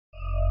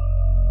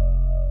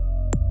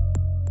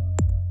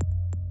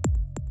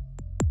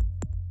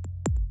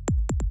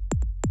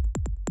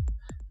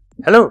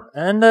Hello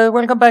and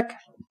welcome back.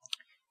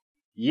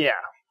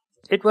 Yeah,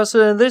 it was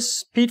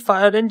this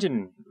peat-fired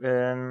engine.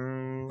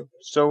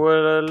 So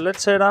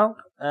let's head out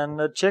and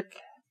check.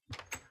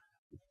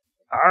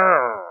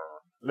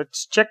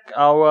 Let's check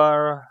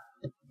our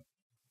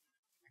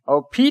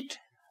peat,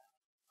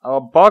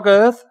 our bog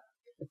earth,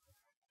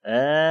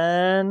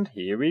 and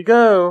here we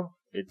go.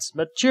 It's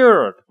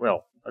matured.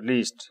 Well, at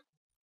least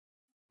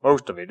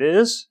most of it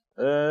is.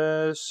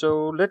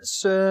 So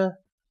let's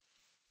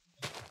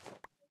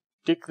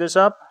dig this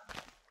up.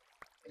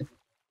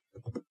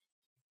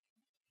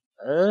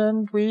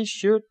 And we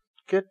should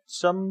get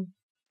some...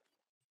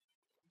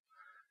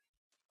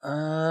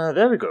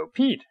 there we go,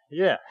 peat.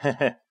 Yeah,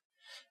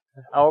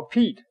 our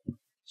peat.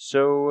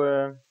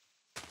 So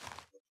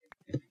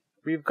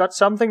we've got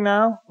something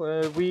now.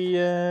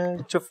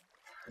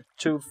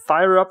 To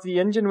fire up the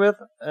engine with.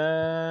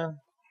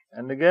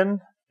 And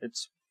again,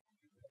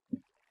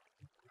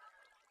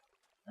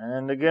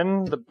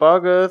 the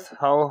bog earth.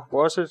 How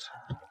was it?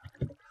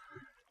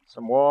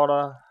 Some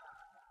water.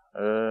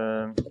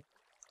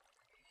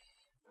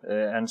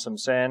 And some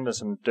sand and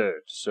some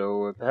dirt.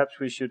 So perhaps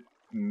we should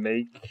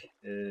make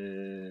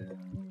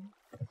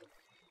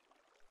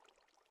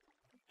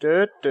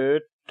dirt.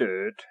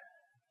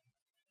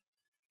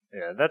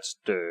 Yeah, that's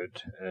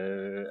dirt.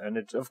 And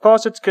of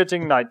course it's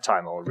getting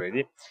nighttime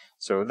already.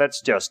 So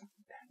that's just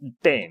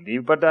dandy.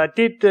 But I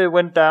did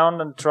went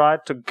down and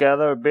tried to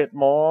gather a bit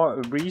more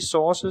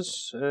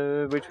resources,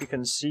 which we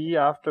can see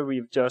after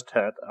we've just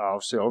had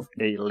ourselves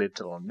a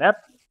little nap.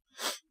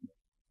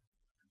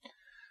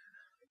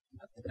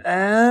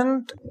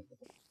 And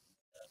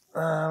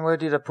where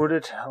did I put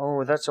it?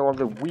 Oh, that's all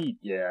the wheat.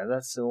 Yeah,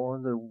 that's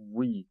all the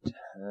wheat.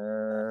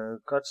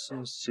 Got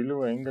some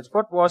silver ingots.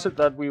 What was it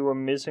that we were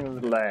missing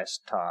the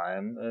last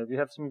time? We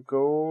have some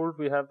gold.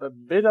 We have a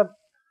bit of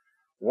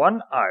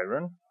one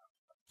iron.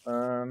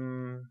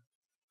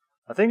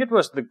 I think it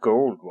was the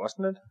gold,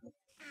 wasn't it?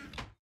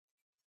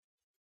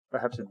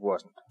 Perhaps it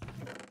wasn't.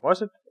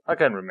 Was it? I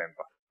can't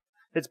remember.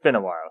 It's been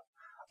a while.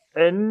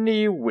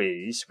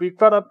 Anyways, we've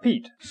got our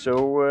peat,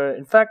 so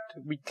in fact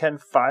we can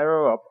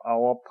fire up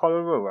our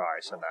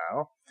pulverizer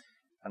now,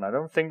 and I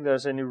don't think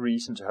there's any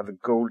reason to have a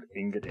gold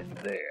ingot in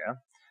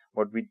there.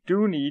 What we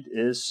do need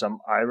is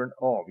some iron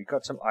ore. We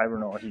got some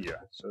iron ore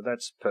here, so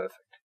that's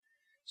perfect.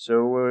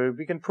 So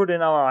we can put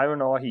in our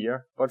iron ore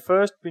here, but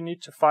first we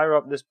need to fire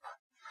up this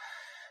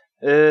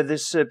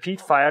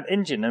peat-fired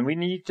engine, and we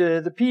need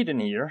the peat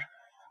in here,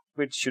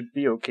 which should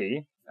be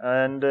okay.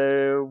 And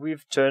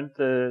we've turned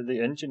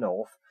the engine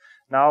off.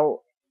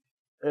 Now,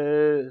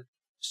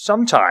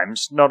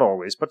 sometimes, not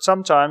always, but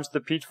sometimes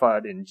the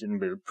peat-fired engine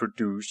will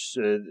produce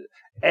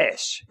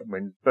ash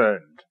when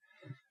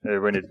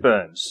it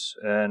burns.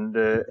 And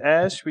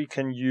ash we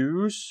can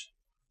use,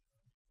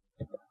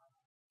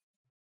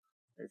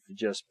 if you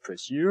just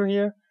press U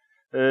here,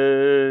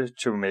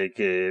 to make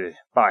a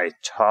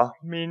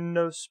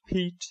bituminous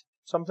peat,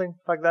 something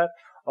like that,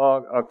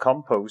 or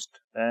compost.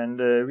 And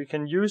we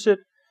can use it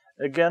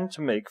again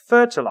to make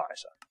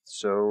fertilizer.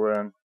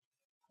 So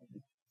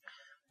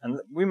and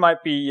we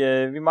might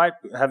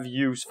have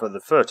use for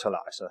the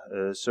fertilizer,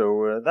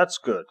 so that's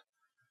good.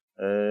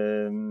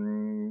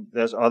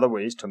 There's other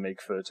ways to make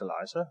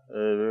fertilizer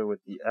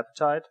with the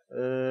apatite,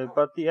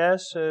 but the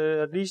ash,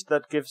 at least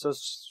that gives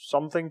us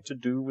something to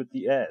do with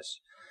the ash.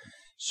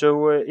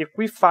 So if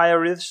we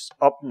fire this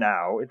up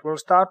now, it will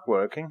start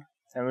working,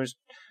 and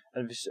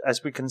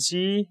as we can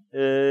see,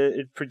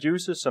 it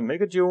produces some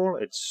megajoule.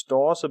 It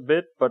stores a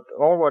bit, but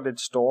all what it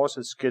stores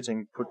is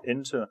getting put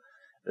into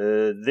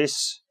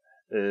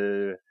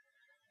the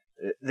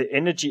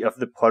energy of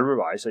the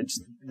pulverizer. It's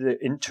the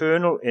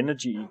internal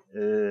energy,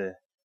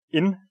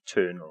 energy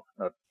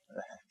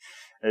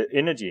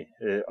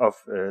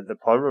of the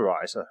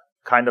pulverizer,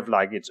 kind of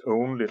like its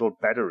own little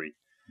battery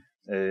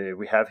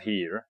we have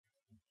here,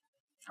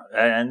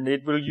 and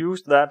it will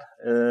use that.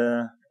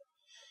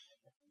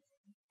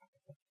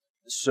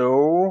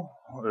 So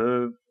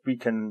we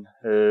can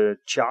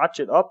charge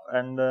it up,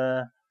 and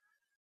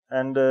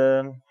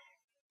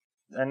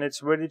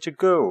it's ready to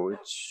go.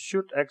 It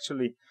should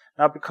actually,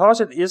 now because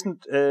it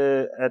isn't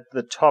at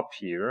the top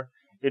here,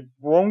 it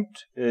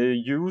won't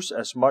use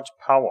as much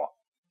power.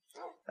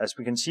 As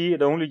we can see,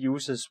 it only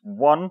uses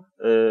 1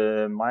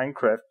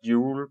 Minecraft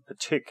joule per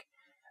tick,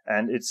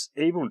 and it's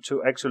able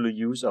to actually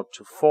use up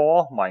to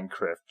 4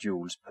 Minecraft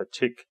joules per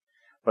tick.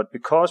 But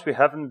because we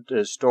haven't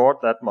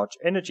stored that much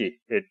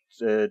energy, it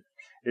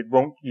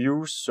won't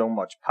use so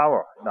much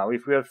power. Now,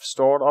 if we have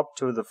stored up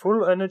to the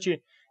full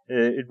energy,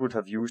 it would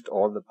have used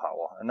all the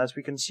power. And as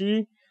we can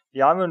see,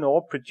 the iron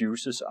ore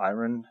produces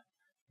iron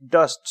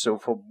dust. So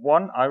for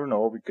 1 iron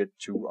ore, we get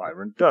 2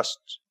 iron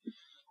dusts.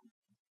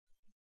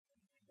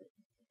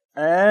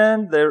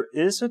 And there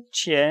is a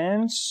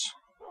chance,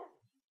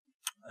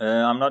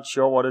 I'm not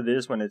sure what it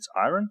is when it's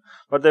iron,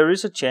 but there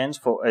is a chance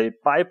for a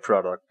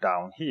byproduct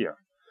down here.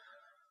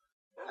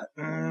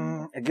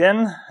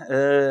 Again,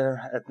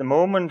 at the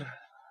moment,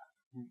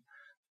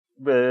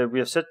 we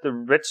have set the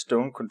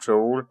redstone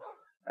control,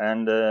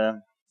 and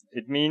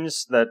it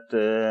means that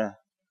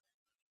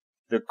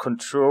the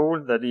control,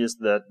 that is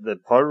that the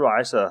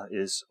pulverizer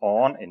is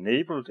on,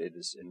 enabled, it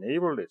is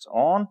enabled, it's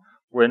on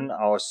when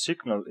our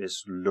signal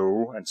is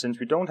low. And since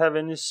we don't have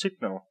any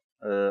signal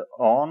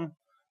on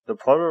the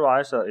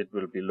pulverizer, it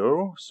will be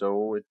low,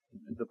 so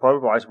the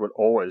pulverizer will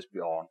always be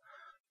on.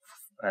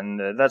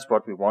 And that's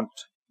what we want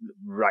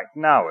right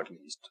now, at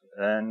least.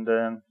 And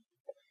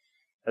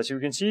as you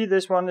can see,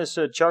 this one is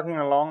chugging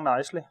along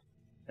nicely.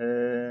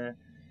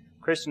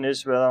 Question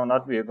is whether or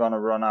not we are going to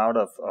run out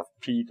of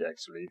peat,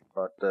 actually.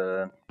 But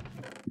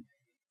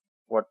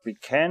what we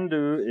can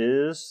do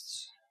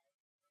is,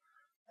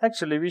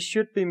 actually we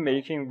should be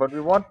making, what we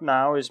want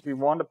now is we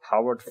want a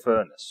powered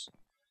furnace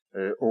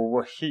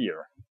over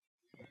here.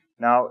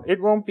 Now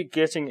it won't be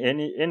getting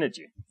any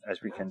energy,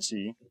 as we can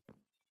see.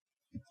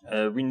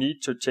 We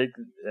need to take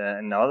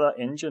another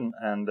engine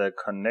and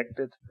connect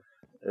it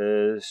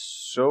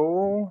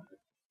so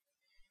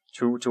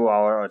to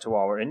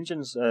our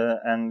engines,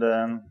 and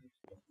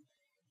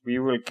we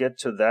will get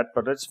to that.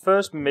 But let's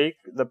first make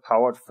the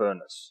powered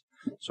furnace.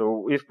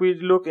 So if we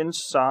look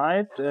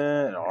inside,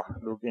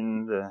 look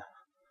in the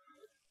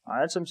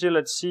items here,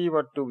 let's see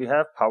what do we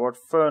have. Powered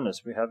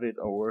furnace, we have it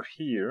over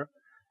here.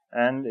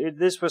 And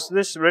this was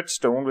this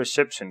redstone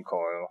reception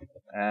coil,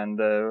 and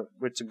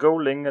with a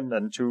gold ingot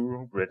and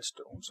 2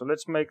 redstone. So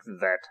let's make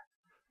that.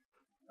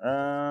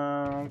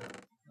 A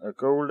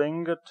gold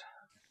ingot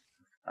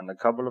and a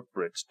couple of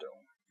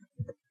redstone.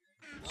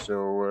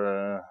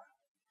 So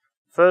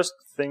first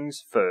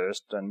things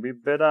first, and we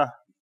better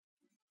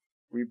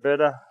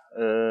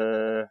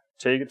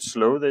take it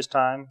slow this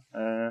time.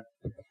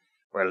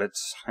 Well,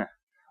 it's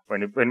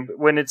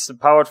when it's the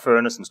powered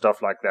furnace and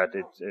stuff like that,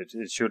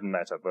 it shouldn't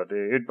matter. But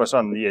it was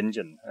on the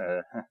engine.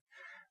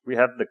 We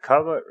have the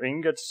copper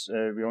ingots.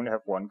 We only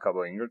have 1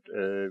 copper ingot.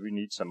 We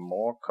need some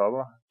more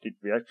copper.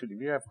 We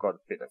have got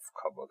a bit of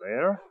copper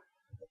there.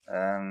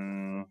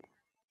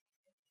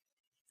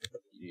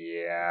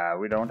 Yeah,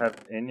 we don't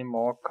have any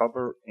more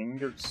copper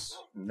ingots.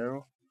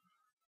 No.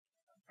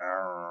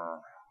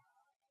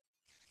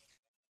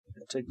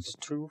 It takes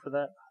 2 for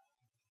that.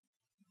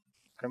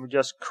 Can we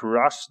just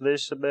crush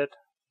this a bit?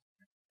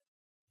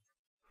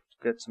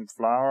 Get some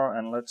flour,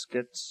 and let's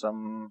get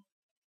some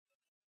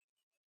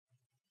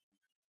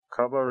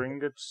copper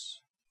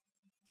ingots.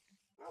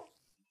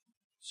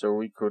 So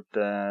we could,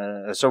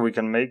 so we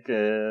can make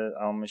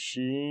our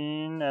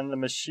machine, and the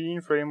machine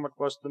frame. What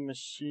was the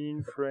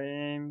machine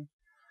frame?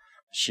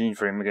 Machine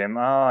frame again.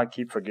 I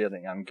keep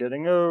forgetting. I'm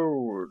getting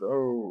old.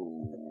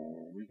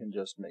 Oh, we can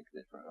just make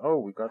this. Oh,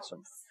 we got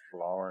some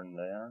flour in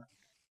there.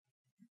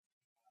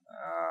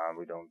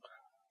 We don't.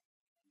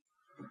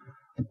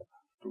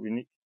 Do we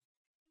need?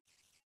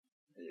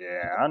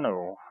 Yeah, I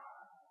know.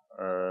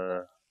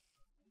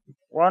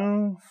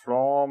 1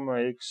 flour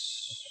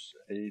makes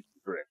 8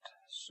 bread.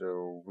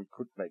 So we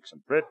could make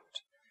some bread.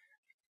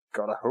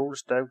 Got a whole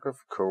stack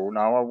of coal.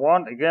 Now I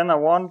want,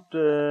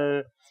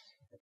 to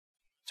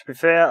be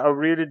fair, I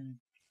really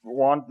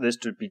want this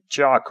to be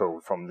charcoal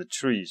from the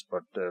trees,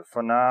 but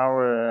for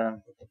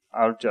now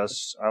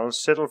I'll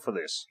settle for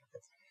this.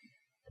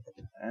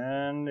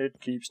 And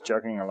it keeps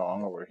chugging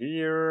along over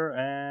here,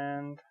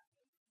 and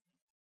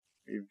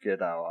we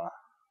get our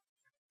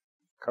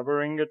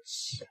copper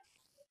ingots.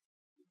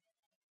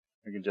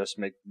 We can just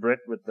make bread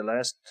with the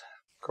last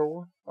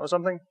coal or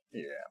something.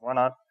 Yeah, why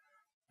not?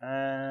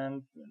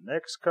 And the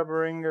next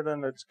copper ingot,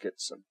 and let's get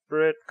some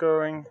bread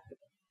going.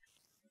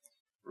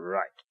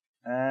 Right.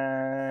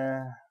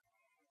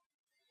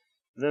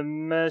 The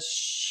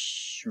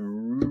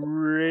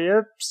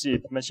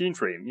machine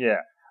frame.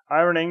 Yeah.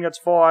 Iron ingots,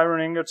 4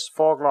 iron ingots,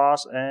 4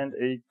 glass, and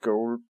a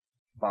gold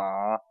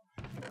bar.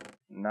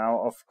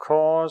 Now, of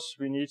course,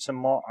 we need some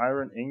more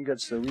iron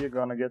ingots, so we're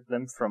gonna get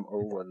them from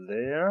over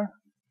there.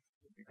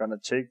 We're gonna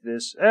take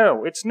this.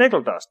 Oh, it's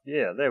nickel dust.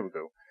 Yeah, there we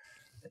go.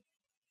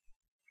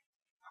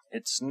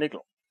 It's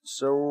nickel.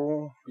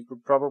 So we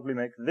could probably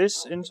make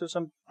this into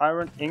some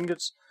iron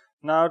ingots.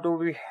 Now, do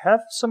we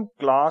have some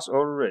glass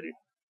already?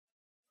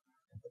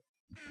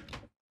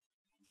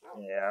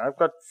 Yeah, I've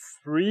got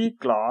 3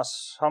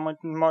 glass. How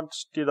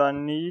much did I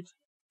need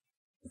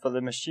for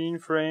the machine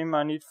frame?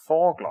 I need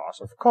 4 glass.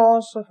 Of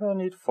course, I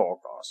need 4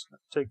 glass.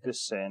 Let's take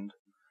this sand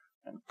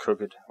and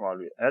cook it while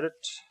we add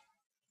it.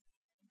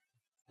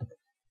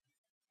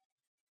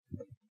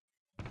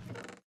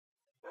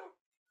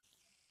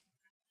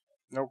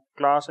 No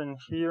glass in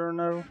here,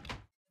 no.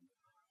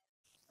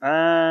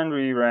 And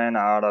we ran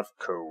out of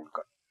coal.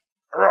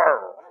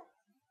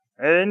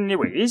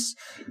 Anyways,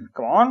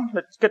 come on,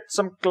 let's get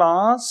some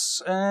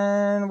glass.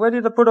 And where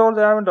did I put all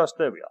the iron dust?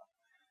 There we are.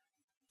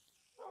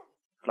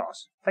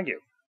 Glass. Thank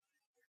you.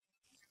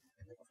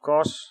 Of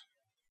course.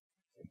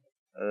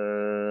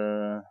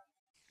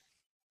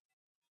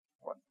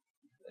 What?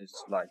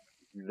 It's like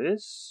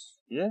this?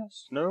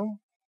 Yes? No?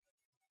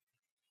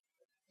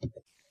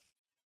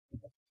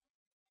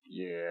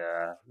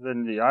 Yeah.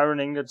 Then the iron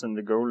ingots and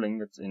the gold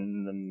ingots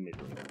in the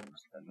middle.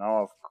 And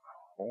now, of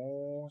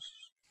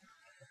course.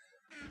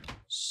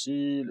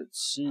 Let's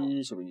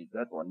see. So we need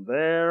that one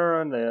there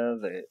and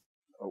there.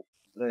 Oh,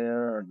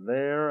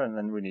 there, and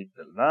then we need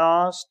the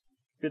last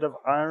bit of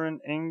iron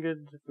ingot.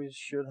 We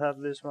should have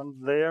this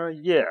one there.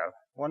 Yeah,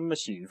 one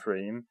machine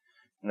frame.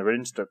 And a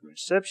redstone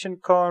reception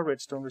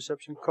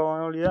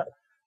coil, yeah.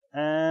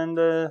 And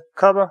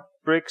copper,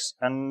 bricks,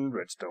 and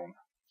redstone.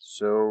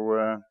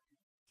 So,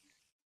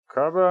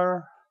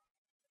 copper,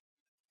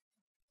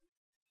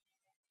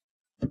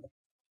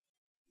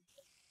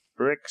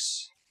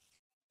 bricks,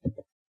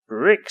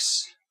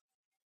 bricks.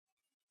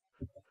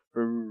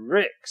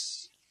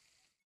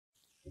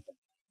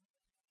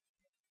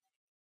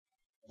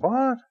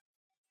 What?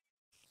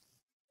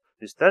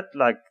 Is that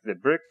like the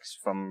bricks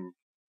from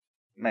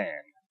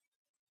man?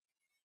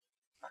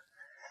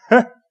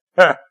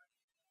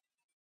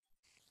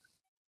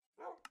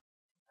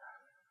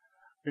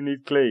 We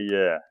need clay,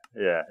 yeah.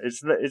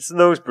 It's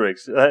those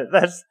bricks.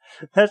 That's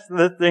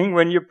the thing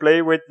when you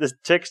play with the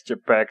texture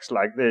packs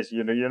like this.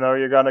 You know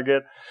you're gonna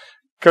get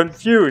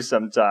confused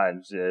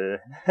sometimes. Yeah.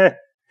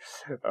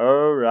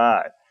 All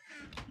right.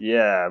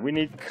 Yeah, we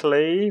need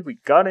clay. We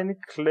got any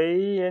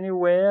clay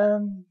anywhere?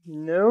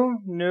 No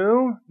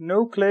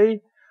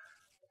clay.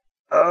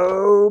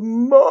 Oh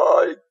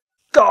my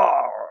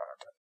God.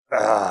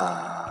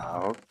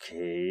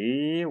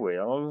 Okay,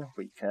 well,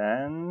 we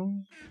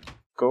can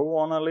go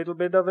on a little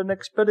bit of an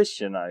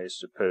expedition, I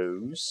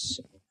suppose.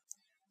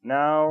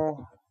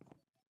 Now,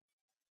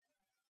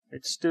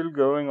 it's still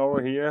going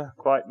over here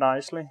quite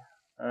nicely.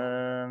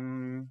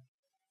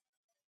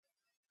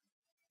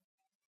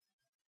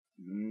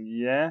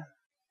 Yeah.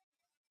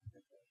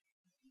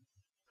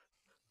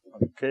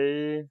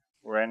 Okay,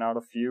 ran out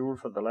of fuel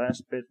for the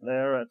last bit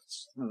there.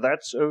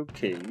 That's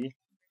okay.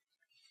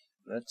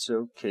 That's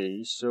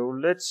okay. So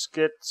let's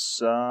get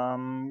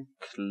some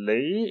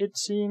clay, it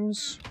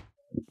seems.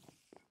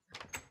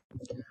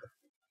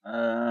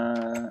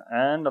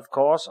 And of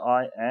course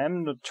I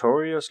am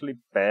notoriously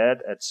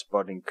bad at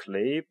spotting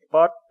clay,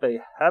 but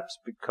perhaps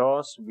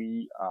because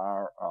we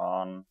are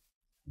on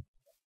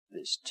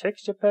this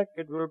texture pack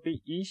it will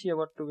be easier.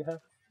 What do we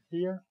have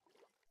here?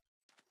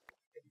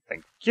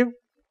 Thank you.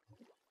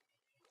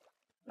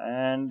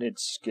 And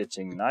it's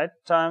getting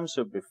nighttime,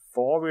 so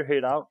before we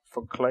head out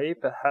for clay,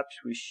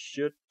 perhaps we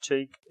should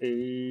take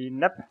a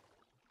nap.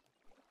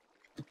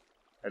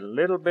 A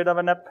little bit of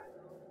a nap.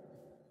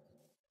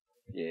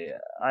 Yeah,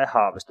 I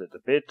harvested a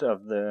bit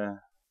of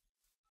the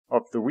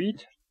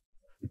wheat.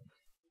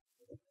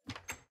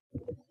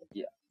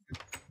 Yeah.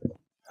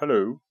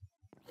 Hello.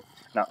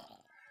 Now,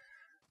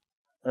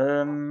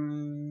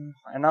 and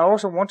I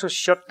also want to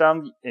shut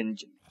down the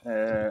engine.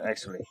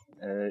 Actually,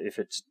 if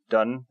it's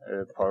done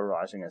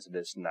pulverizing as it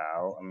is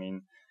now, I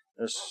mean,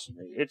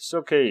 it's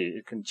okay.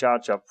 It can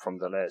charge up from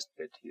the last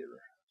bit here.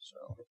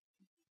 So,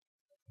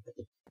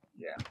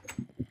 yeah,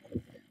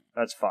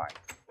 that's fine.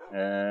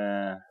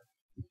 I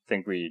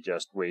think we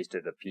just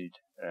wasted a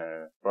peat,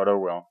 but oh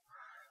well,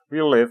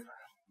 we'll live.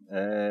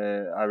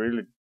 I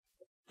really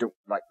don't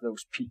like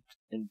those peat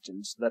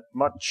engines that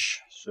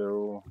much,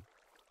 so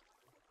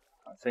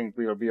I think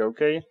we'll be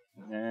okay.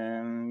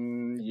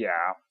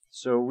 Yeah,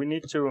 so we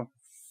need to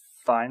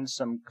find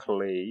some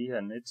clay,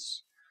 and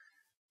it's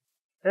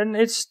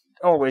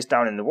always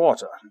down in the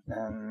water.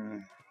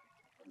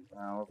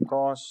 Now, of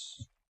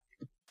course,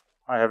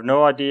 I have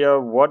no idea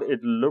what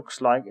it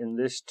looks like in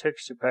this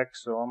texture pack,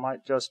 so I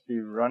might just be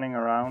running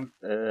around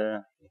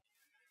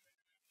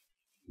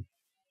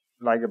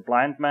like a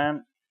blind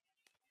man.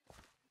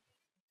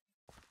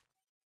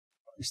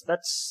 What's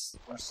that?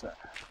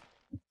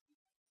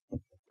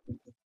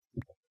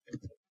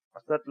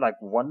 Was that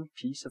like one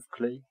piece of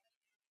clay?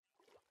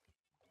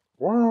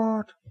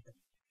 What?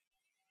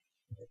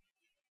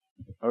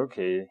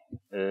 Okay,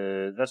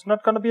 that's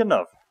not gonna be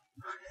enough.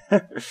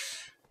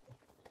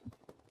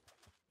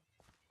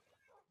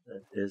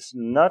 That is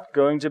not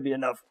going to be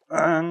enough,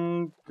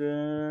 and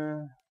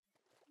I'm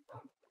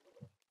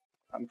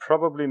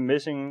probably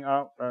missing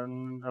out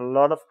on a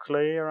lot of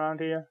clay around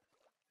here.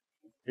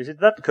 Is it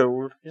that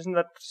cold? Isn't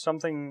that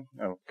something?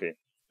 Okay,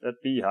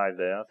 that beehive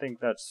there, I think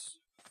that's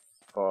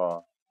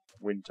for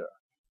winter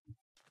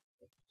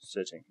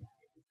sitting.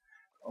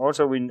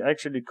 Also, we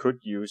actually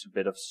could use a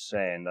bit of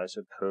sand, I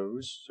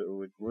suppose,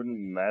 so it wouldn't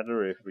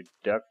matter if we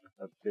dug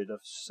a bit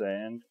of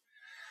sand.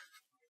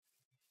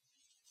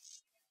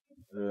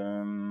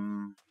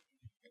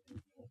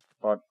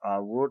 But I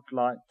would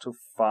like to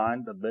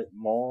find a bit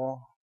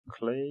more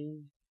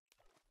clay.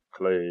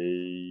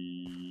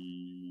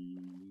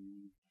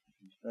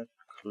 Is that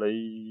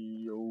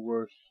clay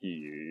over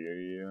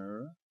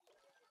here?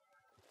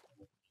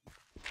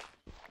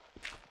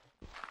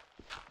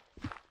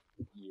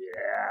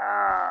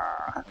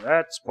 Yeah,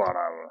 that's what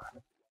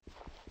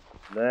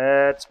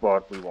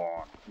we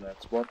want.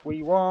 That's what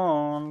we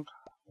want.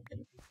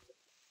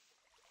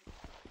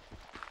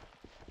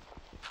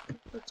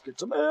 Let's get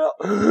some air.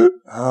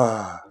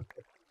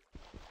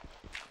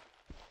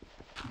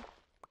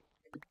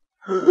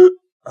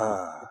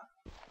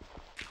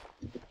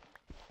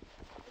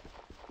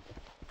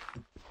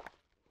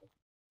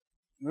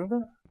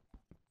 Remember?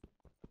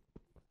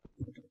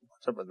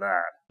 What's up with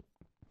that?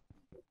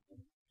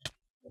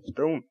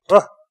 Stone.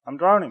 Ah, I'm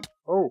drowning.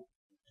 Oh,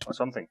 or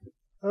something.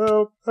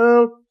 Help,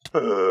 help.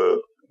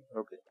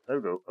 Okay, there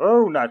we go.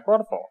 Oh, nice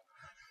waterfall.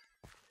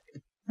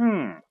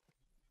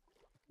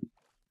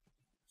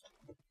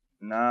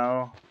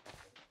 Now,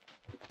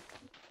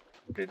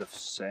 a bit of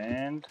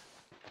sand.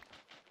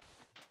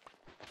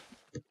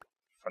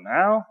 For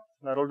now,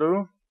 that'll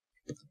do.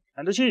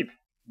 And the sheep.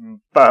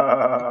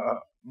 Bah,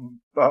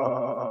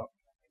 bah.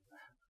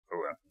 Oh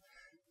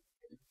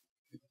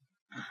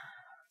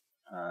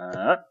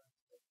well.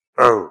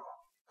 Oh,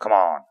 come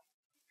on.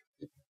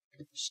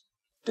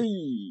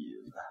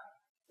 Steve,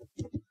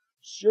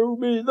 show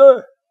me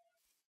the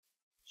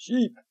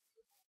sheep.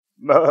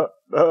 Bah,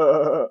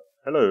 bah.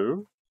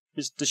 Hello,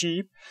 Mr.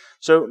 Sheep.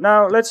 So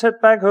now let's head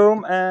back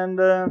home and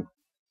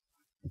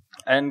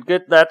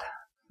get that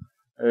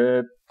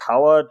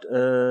powered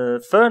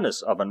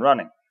furnace up and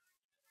running.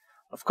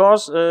 Of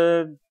course,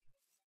 the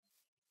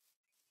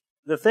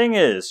thing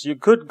is, you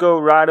could go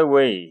right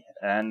away,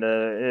 and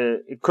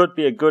it could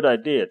be a good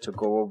idea to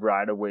go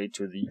right away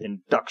to the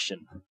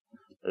induction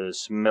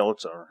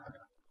smelter.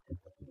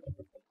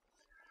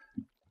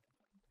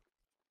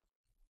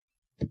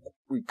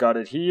 We got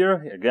it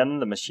here. Again,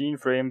 the machine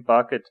frame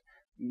bucket.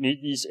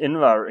 Need these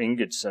invar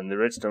ingots and the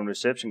redstone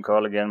reception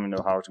coil. Again, we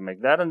know how to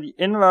make that. And the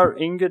invar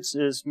ingots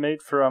is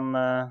made from...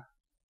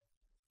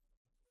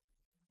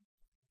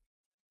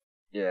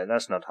 yeah,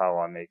 that's not how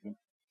I make them.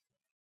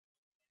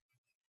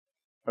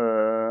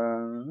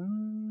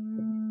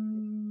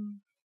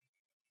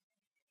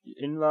 The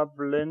invar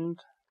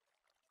blend.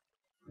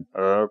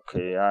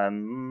 Okay,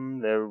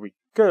 there we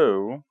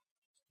go.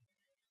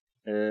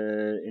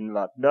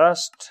 Invar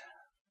dust.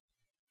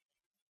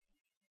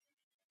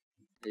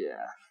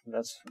 Yeah,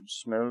 that's from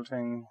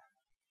smelting.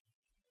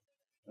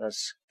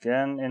 That's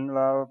again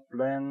invar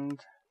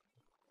blend.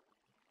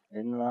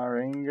 Invar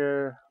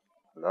ingot.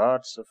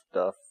 Lots of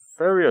stuff.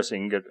 Ferrous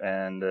ingot,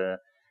 and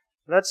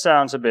that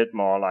sounds a bit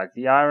more like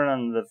the iron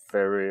and the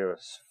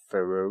ferrous.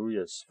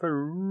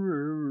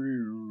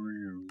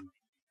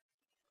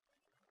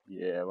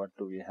 Yeah, what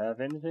do we have?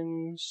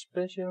 Anything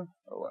special?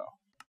 Oh well.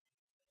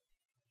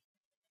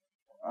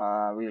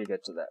 We'll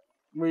get to that.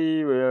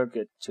 We will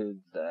get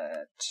to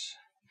that.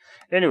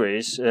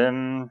 Anyways,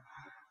 yeah,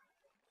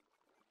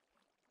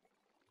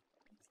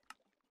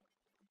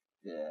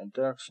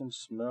 induction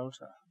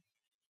smelter.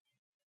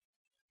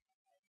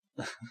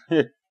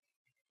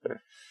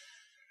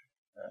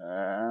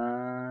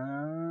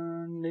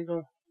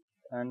 Nickel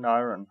and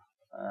iron.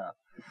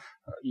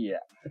 Yeah.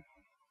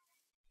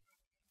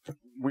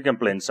 We can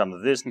blend some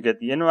of this and get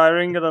the invar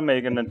ingot and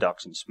make an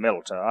induction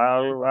smelter.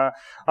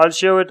 I'll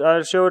show it.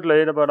 I'll show it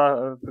later, but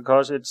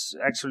because it's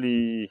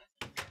actually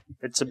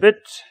a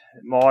bit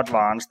more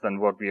advanced than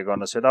what we are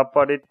gonna set up.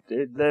 But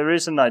there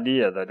is an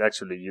idea that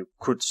actually you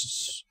could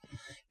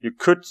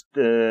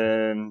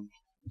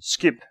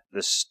skip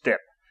the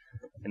step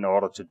in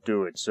order to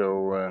do it.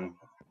 So,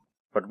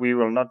 but we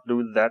will not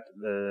do that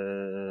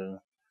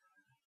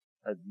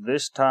at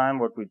this time.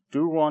 What we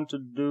do want to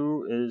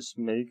do is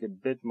make a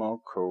bit more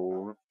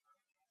coal.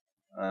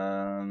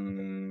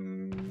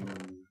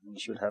 We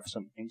should have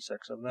some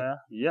insects up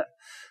there. Yeah.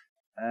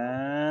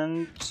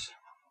 And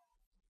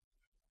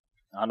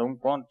I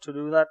don't want to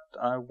do that.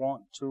 I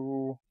want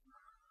to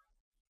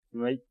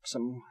make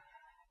some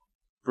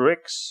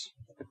bricks.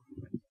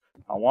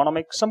 I want to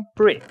make some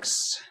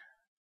bricks.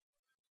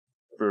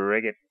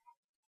 Break it.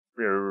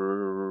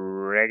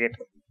 Break it.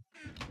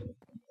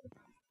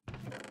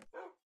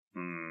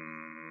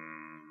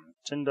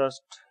 Tin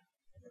dust.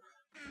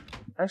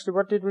 Actually,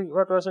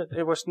 what was it?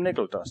 It was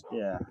nickel dust,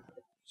 yeah.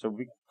 So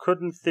we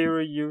could in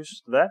theory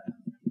use that,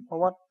 or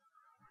what?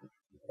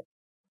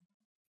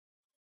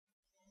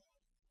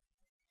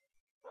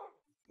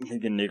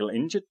 Make a nickel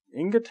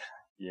ingot?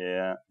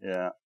 Yeah.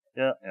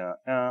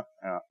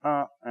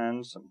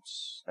 And some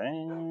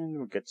sand,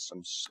 we'll get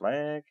some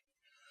slag.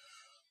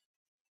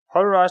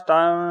 Pulverized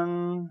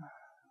iron,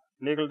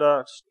 nickel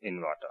dust,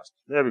 invar dust.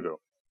 There we go.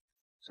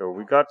 So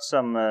we got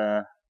some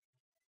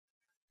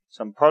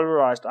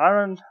pulverized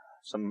iron,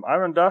 some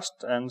iron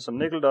dust, and some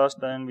nickel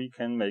dust, and we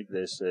can make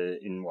this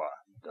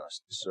invar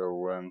dust.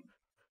 So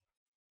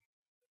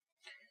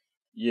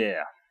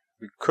yeah,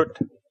 we could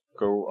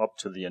go up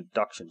to the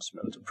induction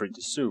smelter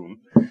pretty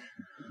soon.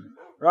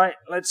 Right,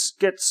 let's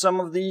get some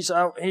of these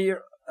out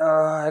here.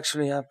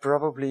 Actually, I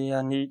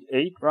need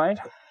 8, right?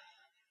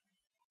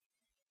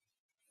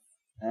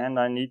 And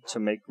I need to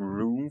make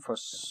room for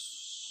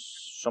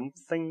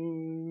something.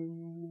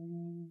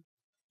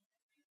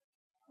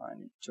 I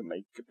need to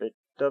make a bit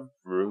of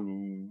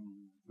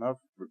room.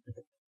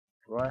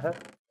 Do I have?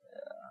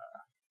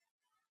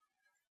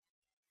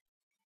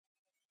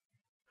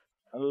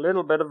 Yeah. A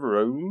little bit of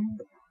room.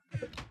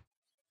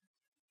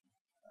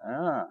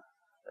 There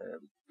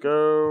we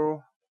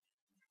go.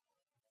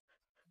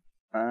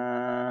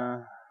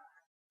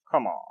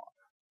 Come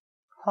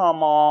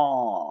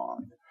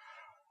on.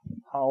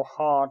 How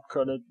hard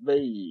could it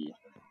be?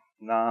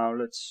 Now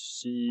let's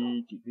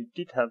see. We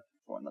did have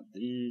one of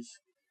these.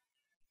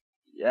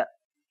 Yeah,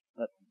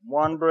 that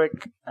one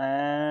brick,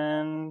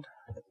 and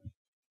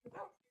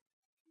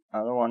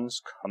other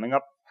one's coming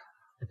up.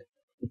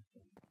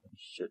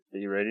 Should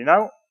be ready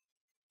now.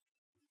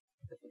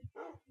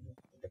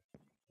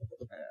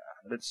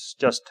 Let's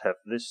just have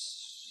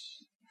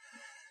this,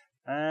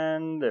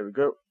 and there we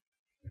go.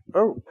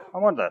 Oh, I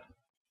want that.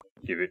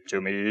 Give it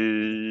to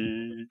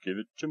me, give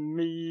it to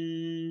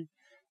me.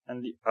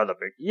 And the other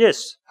brick.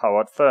 Yes,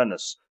 powered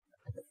furnace.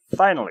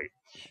 Finally.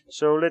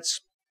 So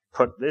let's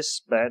put this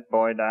bad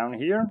boy down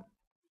here.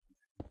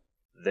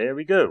 There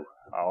we go.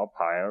 Our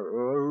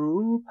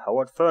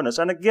powered furnace.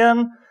 And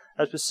again,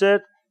 as we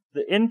said,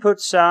 the input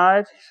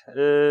side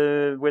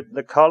with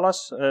the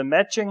colors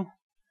matching,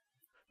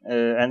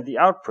 and the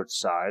output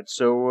side.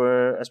 So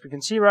as we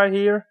can see right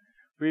here,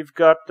 we've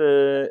got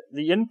the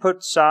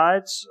input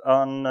sides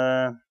on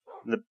the.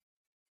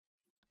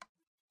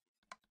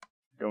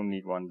 We don't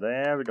need one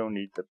there. We don't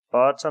need the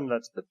bottom.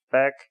 That's the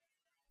back.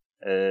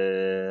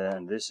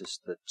 And this is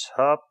the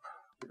top.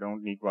 We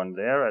don't need one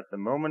there at the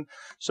moment.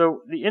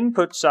 So the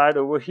input side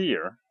over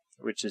here,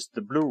 which is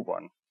the blue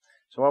one.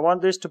 So I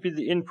want this to be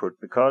the input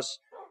because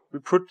we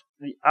put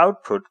the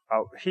output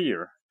out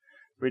here,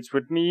 which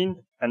would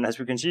mean, and as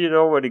we can see, it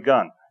already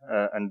gone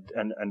and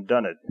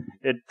done it.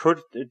 It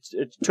took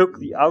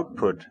the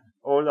output,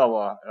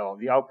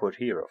 the output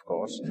here, of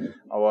course,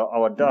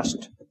 our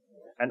dust,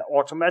 and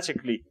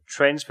automatically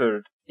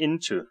transferred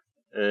into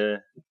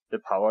the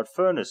powered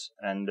furnace,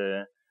 and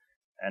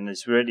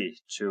is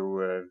ready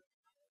to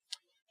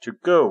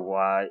go.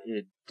 Why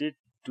it did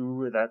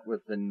do that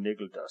with the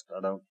nickel dust,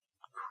 I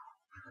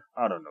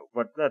don't know,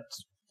 but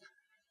that's,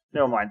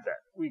 never mind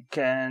that. We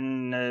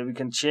can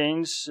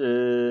change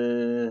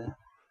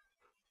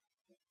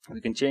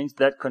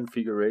that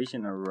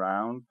configuration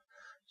around,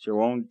 so we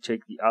won't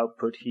take the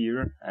output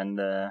here, and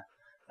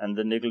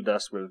the nickel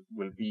dust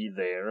will be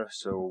there,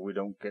 so we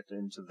don't get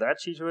into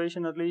that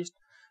situation at least.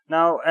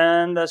 Now,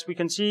 and as we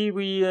can see,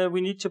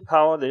 we need to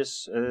power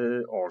this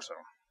also.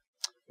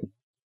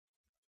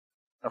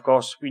 Of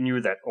course, we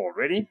knew that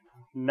already.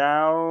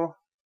 Now,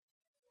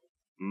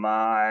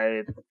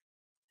 I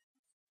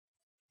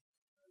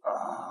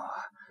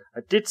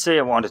did say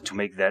I wanted to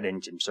make that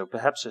engine, so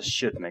perhaps I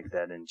should make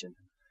that engine.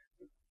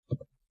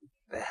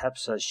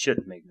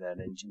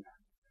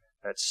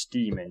 That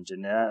steam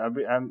engine. I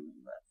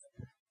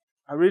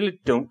really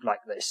don't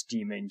like that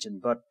steam engine,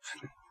 but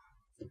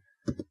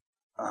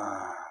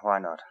why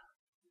not?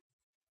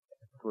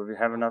 Will we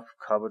have enough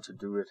cover to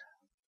do it?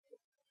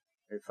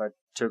 If I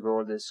took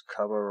all this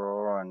cover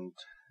ore and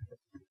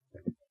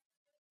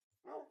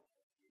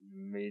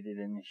made it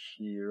in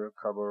here,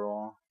 cover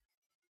ore.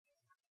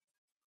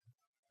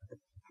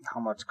 How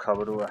much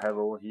cover do I have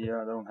over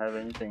here? I don't have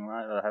anything,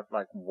 right? I have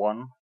like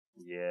one.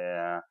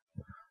 Yeah,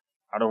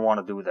 I don't want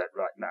to do that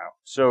right now.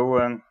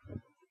 So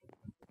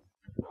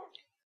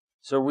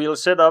we'll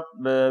set up,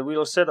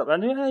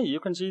 and yeah, you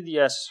can see the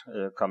S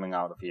coming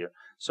out of here.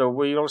 So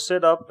we'll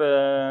set up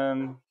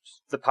the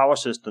power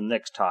system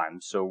next time,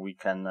 so we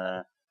can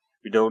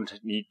we don't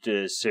need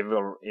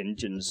several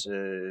engines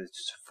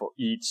for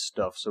each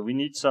stuff. So we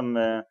need some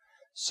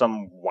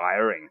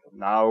wiring.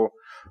 Now,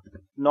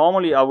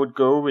 normally I would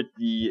go with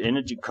the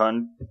energy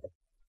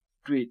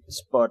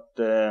conduits, but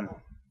I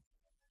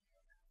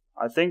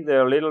think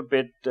they're a little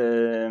bit,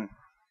 or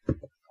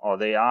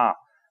they are.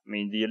 I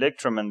mean, the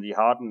electrum and the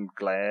hardened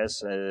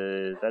glass,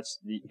 that's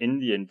in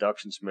the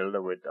induction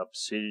smelter with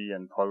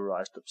obsidian,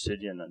 pulverized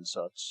obsidian and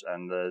such.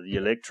 And the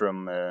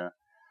electrum,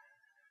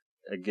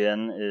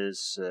 again,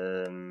 is,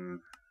 do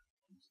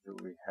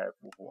we have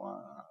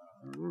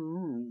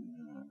one?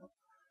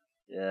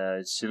 Yeah,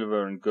 it's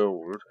silver and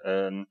gold.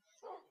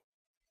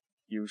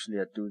 Usually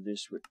I do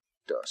this with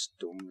dust.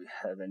 Don't we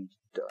have any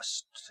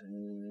dust?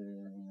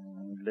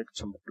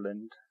 Electrum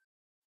blend.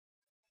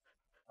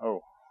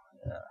 Oh,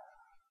 yeah.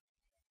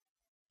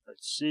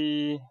 Let's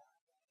see.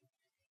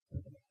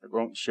 I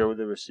won't show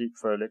the receipt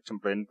for electrum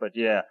blend, but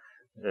yeah,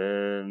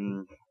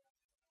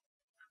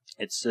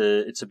 it's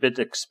a bit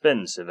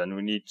expensive, and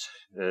we need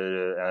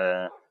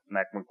a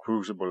magma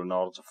crucible in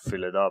order to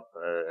fill it up,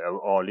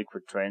 or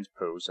liquid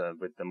transposer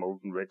with the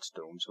molten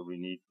redstone. So we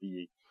need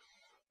the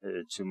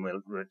to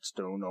melt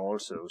redstone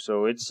also.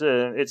 So it's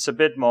a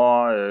bit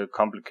more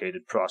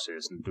complicated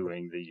process in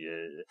doing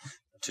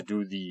to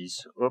do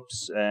these.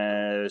 Oops.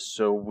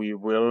 So we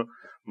will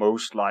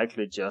most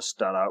likely just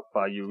start out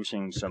by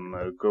using some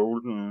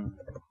golden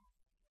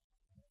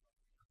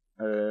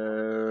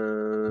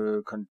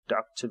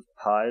conductive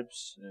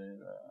pipes.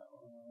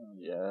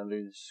 Yeah,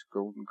 these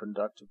golden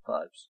conductive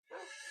pipes.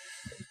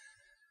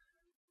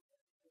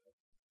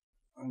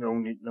 I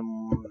don't need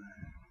them.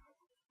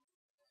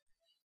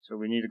 So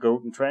we need a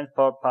golden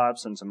transport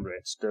pipes and some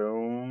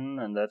redstone,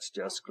 and that's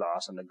just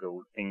glass and a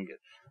gold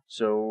ingot.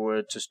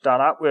 So to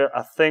start out with,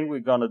 I think we're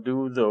gonna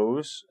do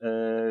those.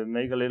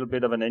 Make a little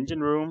bit of an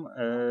engine room,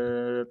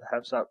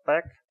 perhaps out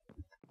back,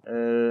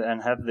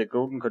 and have the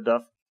golden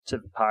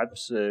conductive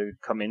pipes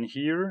come in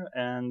here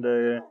and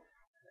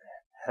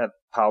have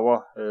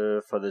power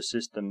for the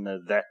system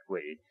that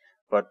way.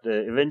 but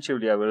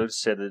eventually I will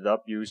set it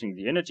up using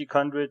the energy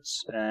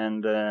conduits,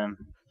 and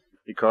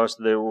because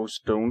those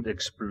don't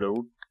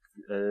explode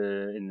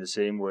in the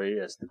same way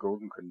as the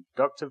golden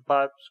conductive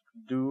pipes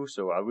do,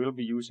 so I will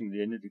be using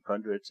the energy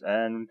conduits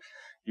and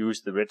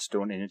use the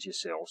redstone energy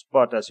cells.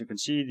 But as you can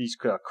see, these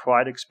are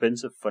quite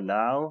expensive for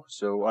now,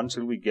 so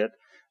until we get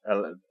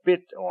a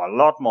bit or a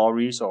lot more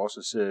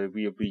resources,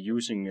 we'll be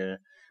using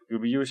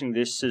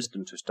this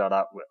system to start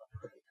out with.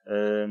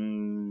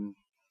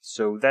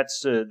 So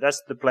that's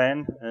the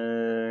plan.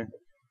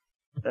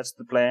 That's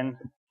the plan.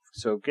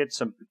 So get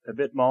a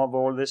bit more of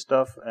all this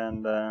stuff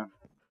and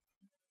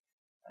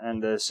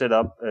set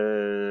up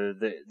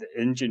the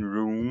engine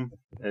room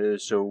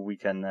so we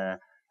can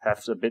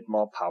have a bit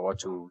more power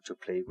to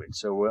play with.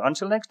 So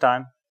until next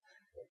time,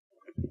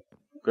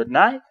 good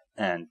night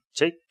and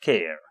take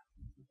care.